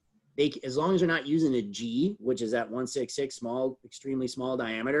way, as long as they're not using a G, which is that 166 small, extremely small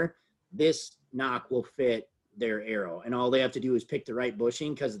diameter, this knock will fit their arrow, and all they have to do is pick the right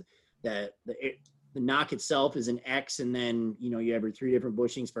bushing, because the knock itself is an X, and then you have your 3 different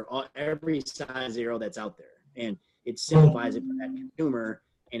bushings for every size arrow that's out there, and it simplifies it for that consumer,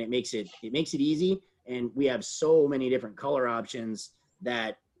 and it makes it easy. And we have so many different color options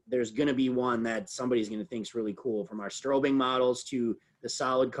that there's going to be one that somebody's going to think is really cool, from our strobing models to the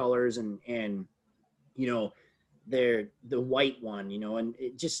solid colors, and they're the white one, and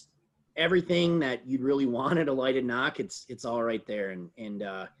it just everything that you'd really want at a lighted knock, it's all right there. And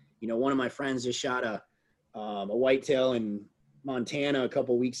one of my friends just shot a whitetail in Montana a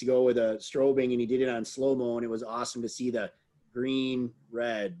couple weeks ago with a strobing, and he did it on slow-mo, and it was awesome to see the green,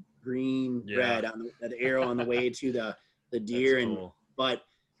 red on the arrow on the way to the deer. That's cool. But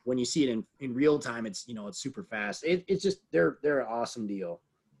when you see it in real time, it's super fast. It's just they're an awesome deal.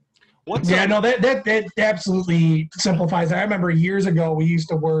 That absolutely simplifies it. I remember years ago we used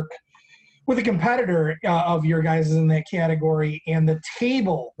to work with a competitor of your guys in that category, and the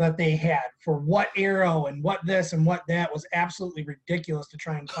table that they had for what arrow and what this and what that was absolutely ridiculous to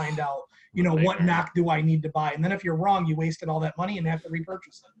try and find out, what knock do I need to buy? And then if you're wrong, you wasted all that money and have to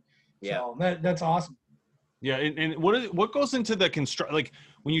repurchase it. Yeah. So that's awesome. Yeah, and what goes into the construct? Like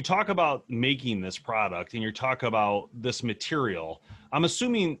when you talk about making this product and you talk about this material, I'm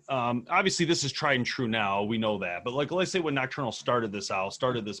assuming obviously this is tried and true now. We know that, but like let's say when Nocturnal started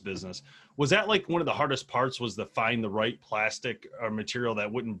this business, was that like one of the hardest parts? Was to find the right plastic or material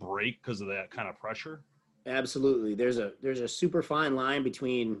that wouldn't break because of that kind of pressure? Absolutely. There's a super fine line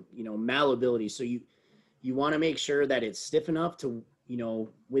between malleability. So you want to make sure that it's stiff enough to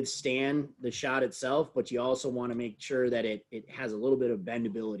withstand the shot itself, but you also want to make sure that it has a little bit of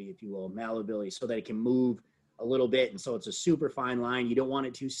bendability, if you will, malleability, so that it can move a little bit. And so it's a super fine line. You don't want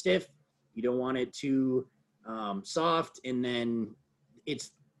it too stiff. You don't want it too soft. And then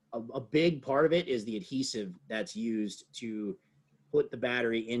it's a big part of it is the adhesive that's used to put the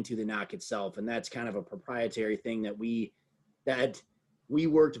battery into the knock itself. And that's kind of a proprietary thing that we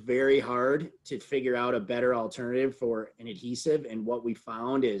worked very hard to figure out a better alternative for an adhesive, and what we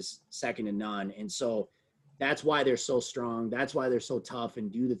found is second to none. And so that's why they're so strong. That's why they're so tough and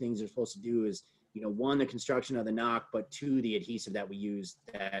do the things they're supposed to do is, one, the construction of the knock, but two, the adhesive that we use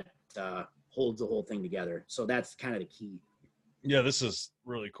that holds the whole thing together. So that's kind of the key. Yeah, this is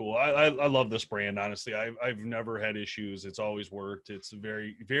really cool. I love this brand, honestly. I've never had issues. It's always worked. It's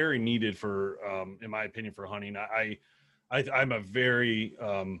very, very needed for, in my opinion, for hunting. I'm a very,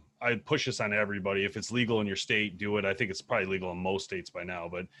 I push this on everybody. If it's legal in your state, do it. I think it's probably legal in most states by now,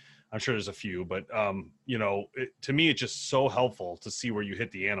 but I'm sure there's a few. But, to me, it's just so helpful to see where you hit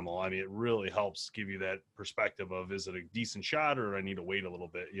the animal. I mean, it really helps give you that perspective of, is it a decent shot or I need to wait a little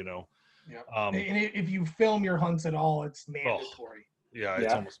bit, Yeah. And if you film your hunts at all, it's mandatory.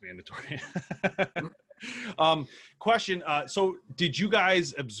 It's almost mandatory. Question. So did you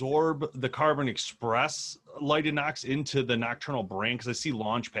guys absorb the Carbon Express lighted knocks into the Nocturnal brand? Because I see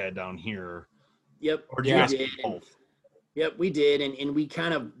Launchpad down here. Yep. Or do you guys both? Yep, we did. And we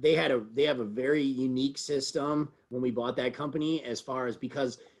they have a very unique system when we bought that company, as far as,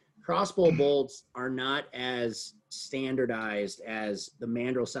 because crossbow bolts are not as standardized as the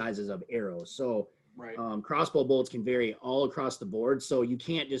mandrel sizes of arrows. So right. Crossbow bolts can vary all across the board. So you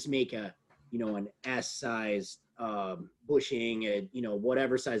can't just make an S size bushing,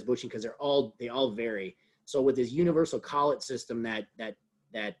 whatever size bushing, because they all vary. So with this universal collet system that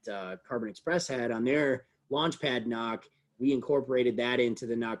Carbon Express had on their Launchpad knock. We incorporated that into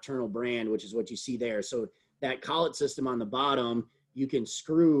the Nocturnal brand, which is what you see there. So that collet system on the bottom, you can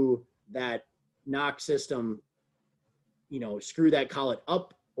screw that knock system, screw that collet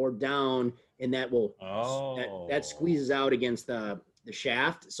up or down, and that will that squeezes out against the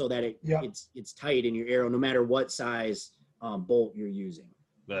shaft so that it's tight in your arrow, no matter what size bolt you're using.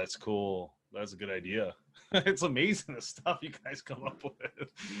 That's cool. That's a good idea. It's amazing the stuff you guys come up with.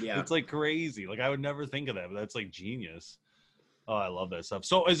 Yeah, it's like crazy. Like I would never think of that, but that's like genius. Oh, I love that stuff.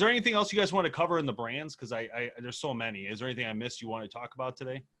 So is there anything else you guys want to cover in the brands? Because I there's so many. Is there anything I missed you want to talk about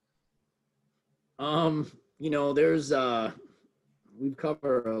today? There's we've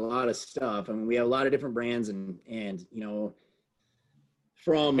covered a lot of stuff. I mean, we have a lot of different brands and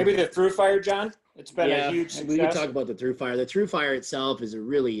from maybe the ThruFire, John. It's been a huge success. We can talk about the ThruFire. The ThruFire itself is a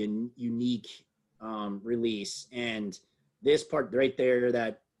really unique release, and this part right there,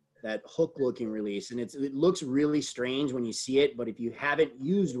 that hook looking release, and it looks really strange when you see it, but if you haven't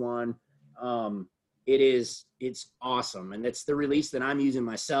used one, it's awesome. And it's the release that I'm using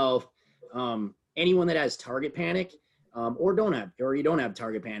myself. Anyone that has target panic or you don't have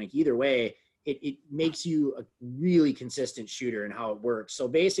target panic, either way, it makes you a really consistent shooter in how it works. So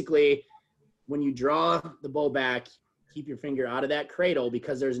basically, when you draw the bow back, keep your finger out of that cradle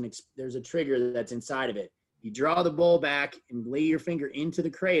because there's a trigger that's inside of it. You draw the bow back and lay your finger into the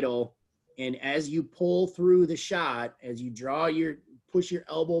cradle, and as you pull through the shot, as you push your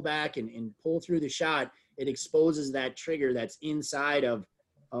elbow back and pull through the shot, it exposes that trigger that's inside of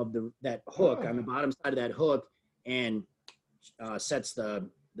that hook on the bottom side of that hook, and sets the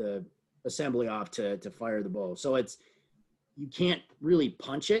assembly off to fire the bow. So you can't really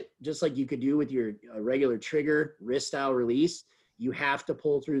punch it just like you could do with your regular trigger wrist style release. You have to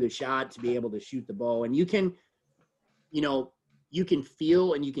pull through the shot to be able to shoot the bow. And you can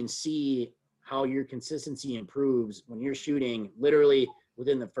feel and you can see how your consistency improves when you're shooting literally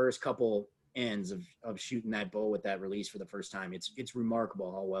within the first couple ends of shooting that bow with that release for the first time. It's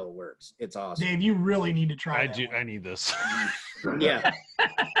remarkable how well it works. It's awesome. Dave, you really need to try it. I need this. Yeah.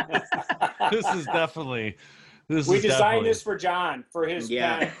 We designed this for John for his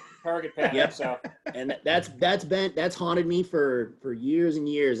target panic. Yep. So, and that's haunted me for years and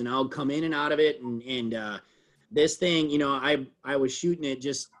years, and I'll come in and out of it. And this thing, I was shooting it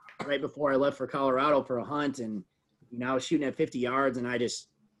just right before I left for Colorado for a hunt, and I was shooting at 50 yards, and I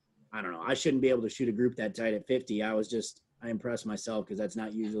don't know, I shouldn't be able to shoot a group that tight at 50. I impressed myself because that's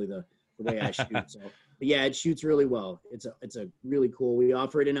not usually the way I shoot. So, but yeah, it shoots really well. It's a really cool. We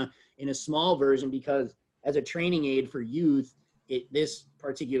offer it in a small version because as a training aid for youth, this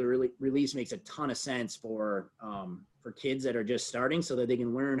particular release makes a ton of sense for kids that are just starting, so that they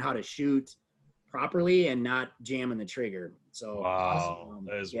can learn how to shoot properly and not jamming the trigger. So wow,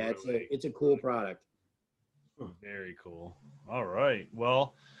 that is it's a cool product. Very cool. All right,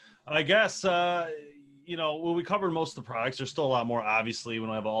 well, I guess we covered most of the products. There's still a lot more, obviously. We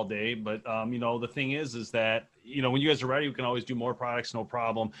don't have all day, but the thing is that when you guys are ready, we can always do more products, no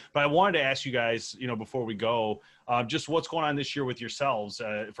problem. But I wanted to ask you guys, before we go, just what's going on this year with yourselves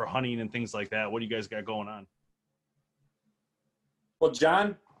for hunting and things like that. What do you guys got going on? Well,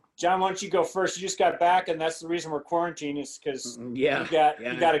 John, why don't you go first? You just got back, and that's the reason we're quarantined is because he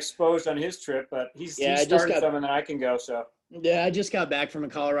got exposed on his trip, but he started some, and then I can go. So. Yeah, I just got back from a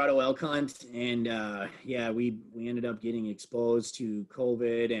Colorado elk hunt, and we ended up getting exposed to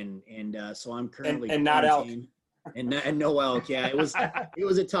COVID, and so I'm currently and not elk, and no elk. Yeah, it was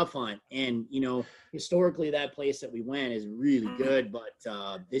a tough hunt, and historically that place that we went is really good, but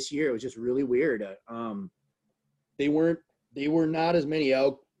this year it was just really weird. They were not as many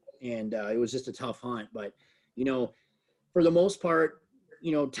elk, and it was just a tough hunt. But for the most part,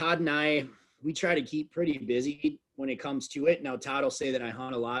 Todd and I, we try to keep pretty busy when it comes to it. Now, Todd will say that I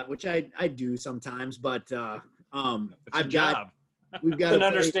hunt a lot, which I do sometimes, but we've got an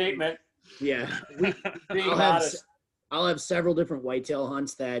understatement. Yeah. I'll have several different whitetail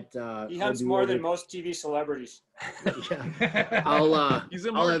hunts that he hunts more than most TV celebrities. Yeah. I'll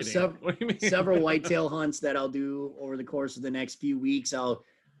have several whitetail hunts that I'll do over the course of the next few weeks. I'll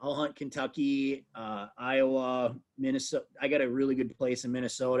hunt Kentucky, Iowa, Minnesota. I got a really good place in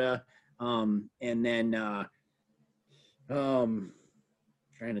Minnesota. And then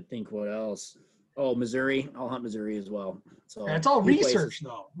trying to think what else. Oh, Missouri. I'll hunt Missouri as well. So it's all research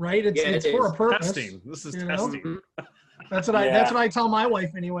though, right? It's for a purpose. Testing. This is testing. That's what I tell my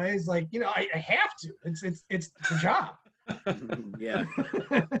wife anyways. Like, I have to. It's the job. Yeah.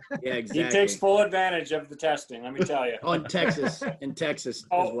 Yeah, exactly. He takes full advantage of the testing, let me tell you. Oh, in Texas as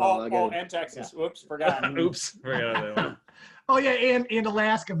well. And Texas. Yeah. Oops, forgot. Forgot that one. Oh yeah, and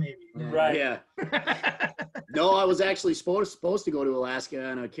Alaska maybe. Right. Yeah. No, I was actually supposed to go to Alaska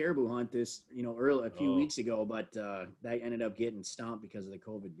on a caribou hunt a few weeks ago, but that ended up getting stomped because of the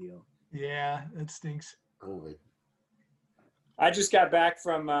COVID deal. Yeah, that stinks. COVID. I just got back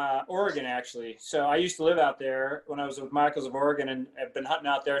from Oregon, actually. So I used to live out there when I was with Michaels of Oregon, and I've been hunting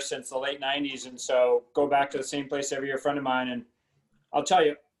out there since the late 90s. And so go back to the same place every year, a friend of mine. And I'll tell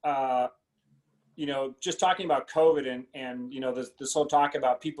you, just talking about COVID and this whole talk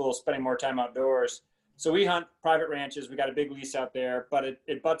about people spending more time outdoors. So we hunt private ranches. We got a big lease out there, but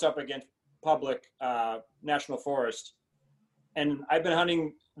it butts up against public national forest. And I've been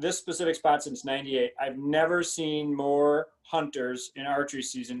hunting this specific spot since '98. I've never seen more hunters in archery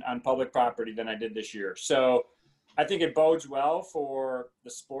season on public property than I did this year. So I think it bodes well for the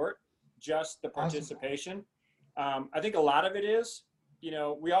sport, just the participation. I think a lot of it is,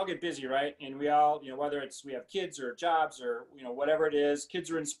 we all get busy, right? And we all, whether it's we have kids or jobs or, whatever it is, kids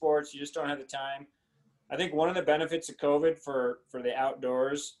are in sports, you just don't have the time. I think one of the benefits of COVID for the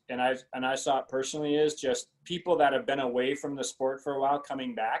outdoors, and I saw it personally, is just people that have been away from the sport for a while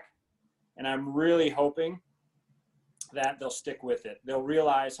coming back. And I'm really hoping that they'll stick with it. They'll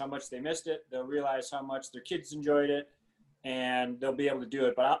realize how much they missed it. They'll realize how much their kids enjoyed it, and they'll be able to do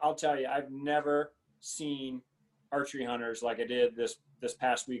it. But I'll tell you, I've never seen archery hunters like I did this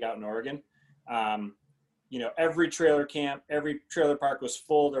past week out in Oregon. Every trailer camp, every trailer park was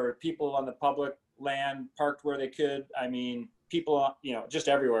full. There were people on the public land parked where they could. I mean, people, just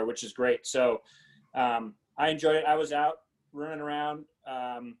everywhere, which is great. So I enjoyed it. I was out running around.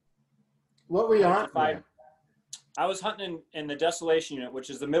 What were you hunting? I was hunting in the Desolation Unit, which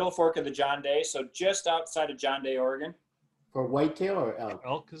is the Middle Fork of the John Day. So just outside of John Day, Oregon. For whitetail or elk?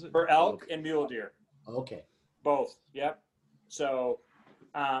 Elk, is it? For elk and mule deer. Okay. Both. Yep. So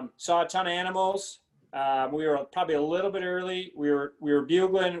saw a ton of animals. We were probably a little bit early. We were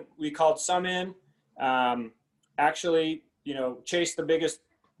bugling. We called some in. Actually, chased the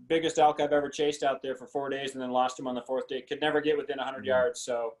biggest elk I've ever chased out there for 4 days, and then lost him on the fourth day. Could never get within 100 yards.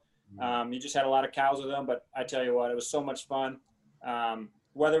 So you just had a lot of cows with them. But I tell you what, it was so much fun.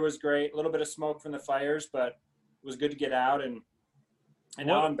 Weather was great. A little bit of smoke from the fires, but it was good to get out. And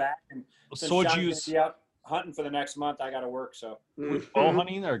now I'm back. And so would you be out hunting for the next month, I got to work. So bow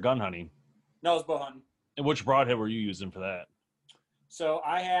hunting or gun hunting? No, it was bow hunting. And which broadhead were you using for that? So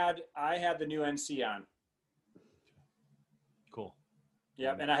I had the new NC on. Cool.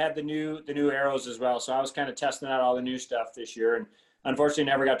 Yep, and I had the new arrows as well. So I was kind of testing out all the new stuff this year, and unfortunately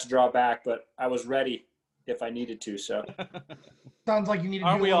never got to draw back, but I was ready if I needed to. So sounds like you need to do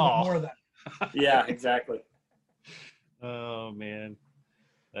Aren't a we little all? bit more then. yeah, exactly. Oh man,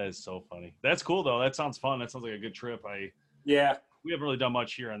 that is so funny. That's cool though. That sounds fun. That sounds like a good trip. Yeah. We haven't really done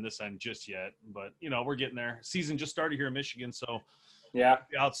much here on this end just yet, but we're getting there. Season just started here in Michigan, so yeah,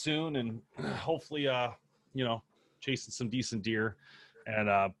 be out soon and hopefully chasing some decent deer.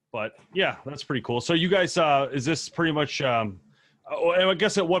 And but yeah, that's pretty cool. So you guys, is this pretty much? I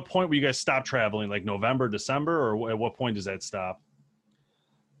guess at what point will you guys stop traveling? Like November, December, or at what point does that stop?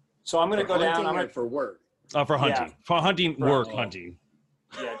 So I'm going to go down. I'm going for work. For hunting, Yeah. for hunting, hunting.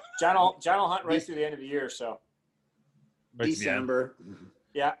 Yeah, John will hunt right through the end of the year. So Right to the end. December.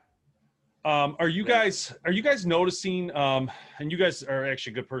 yeah. Are you guys noticing? And you guys are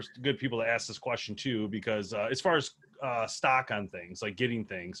actually good people to ask this question too, because as far as stock on things, like getting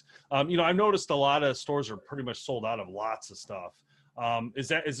things, I've noticed a lot of stores are pretty much sold out of lots of stuff. Is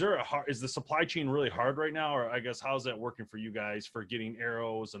the supply chain really hard right now, or I guess how's that working for you guys for getting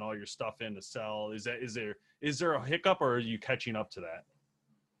arrows and all your stuff in to sell? Is there a hiccup, or are you catching up to that?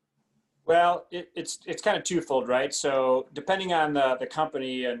 Well, it's kind of twofold, right? So depending on the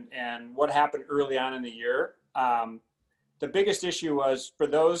company and what happened early on in the year, the biggest issue was for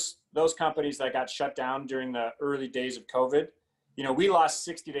those companies that got shut down during the early days of COVID. We lost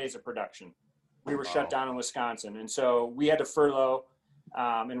 60 days of production. We were shut down in Wisconsin, and so we had to furlough,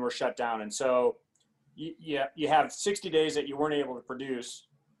 and we're shut down. And so you have 60 days that you weren't able to produce.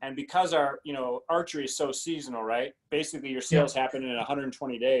 And because our, archery is so seasonal, right? Basically your sales happen in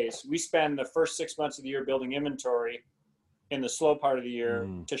 120 days. We spend the first 6 months of the year building inventory in the slow part of the year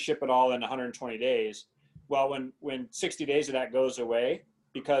to ship it all in 120 days. Well, when 60 days of that goes away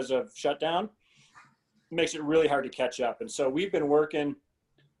because of shutdown, it makes it really hard to catch up. And so we've been working,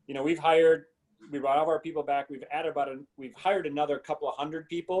 we brought all of our people back. We've hired another couple of hundred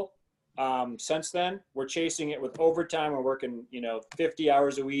people. Since then, we're chasing it with overtime. We're working, 50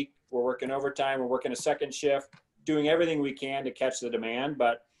 hours a week. We're working overtime. We're working a second shift, doing everything we can to catch the demand,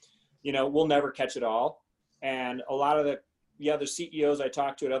 but, we'll never catch it all. And a lot of the, the other CEOs I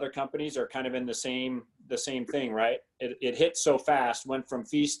talked to at other companies are kind of in the same thing, right? It hit so fast, went from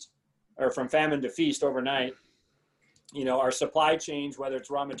famine to feast overnight. You know, our supply chains, whether it's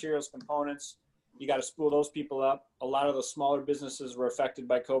raw materials, components, you got to spool those people up. A lot of the smaller businesses were affected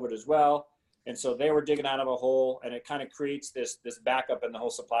by COVID as well. And so they were digging out of a hole, and it kind of creates this backup in the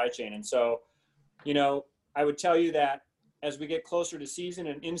whole supply chain. And so, you know, I would tell you that as we get closer to season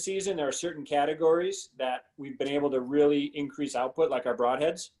and in season, there are certain categories that we've been able to really increase output, like our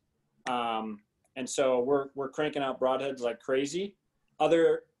broadheads. And so we're cranking out broadheads like crazy.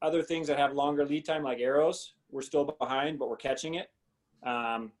 Other things that have longer lead time, like arrows, we're still behind, but we're catching it.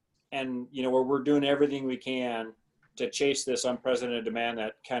 And, you know, we're doing everything we can to chase this unprecedented demand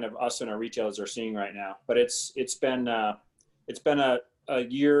that kind of us and our retailers are seeing right now. But it's been a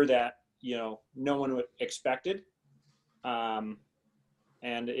year that, you know, no one expected. And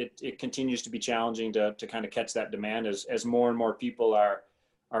it continues to be challenging to kind of catch that demand as more and more people are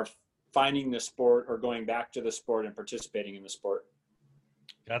finding the sport or going back to the sport and participating in the sport.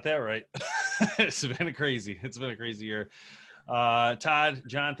 Got that right. It's been a crazy year. Todd,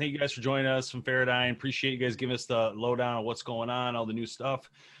 John, thank you guys for joining us from Paradigm. Appreciate you guys giving us the lowdown on what's going on, all the new stuff.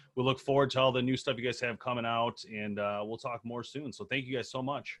 We look forward to all the new stuff you guys have coming out, and we'll talk more soon. So thank you guys so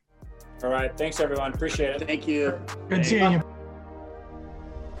much. All right. Thanks, everyone. Appreciate it. Thank you. Good seeing you.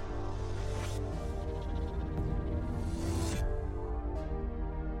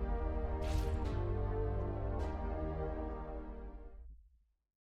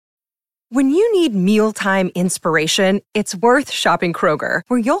 When you need mealtime inspiration, it's worth shopping Kroger,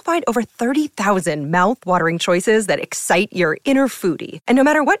 where you'll find over 30,000 mouth-watering choices that excite your inner foodie. And no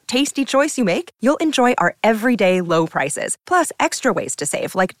matter what tasty choice you make, you'll enjoy our everyday low prices, plus extra ways to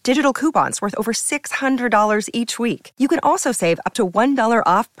save, like digital coupons worth over $600 each week. You can also save up to $1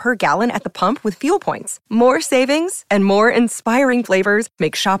 off per gallon at the pump with fuel points. More savings and more inspiring flavors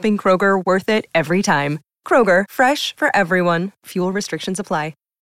make shopping Kroger worth it every time. Kroger, fresh for everyone. Fuel restrictions apply.